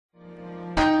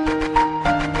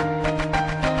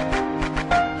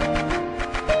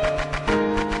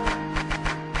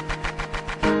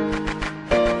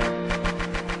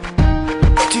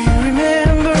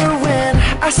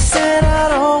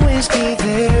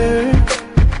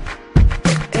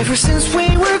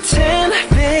pretend,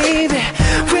 baby,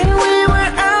 when we were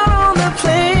out on the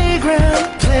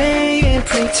playground playing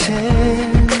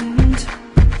pretend.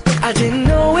 I didn't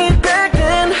know it back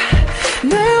then.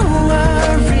 Now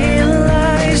I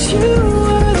realize you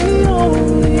are the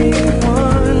only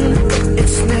one.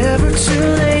 It's never too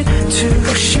late to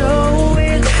show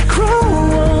it. Grow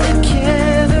on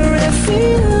together and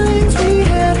feelings we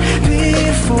had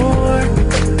before,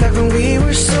 back when we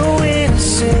were so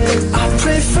innocent. I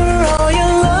pray for all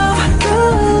your love.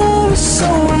 God, love is so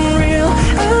unreal.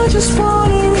 I just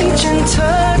wanna reach and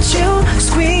touch you,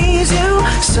 squeeze you.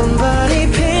 Somebody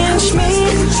pinch me.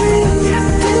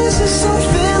 This is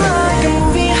something like a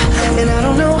movie, and I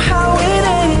don't know how it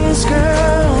ends,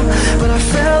 girl, but I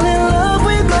fell in love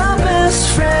with my best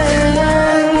friend.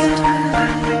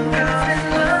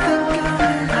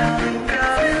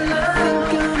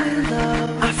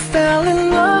 I fell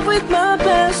in love with my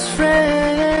best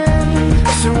friend.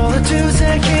 Through all the dudes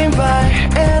that came by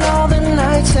and all the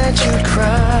nights that you'd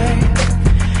cry,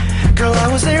 girl, I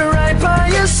was there right by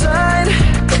your side.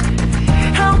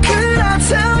 How could I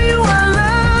tell you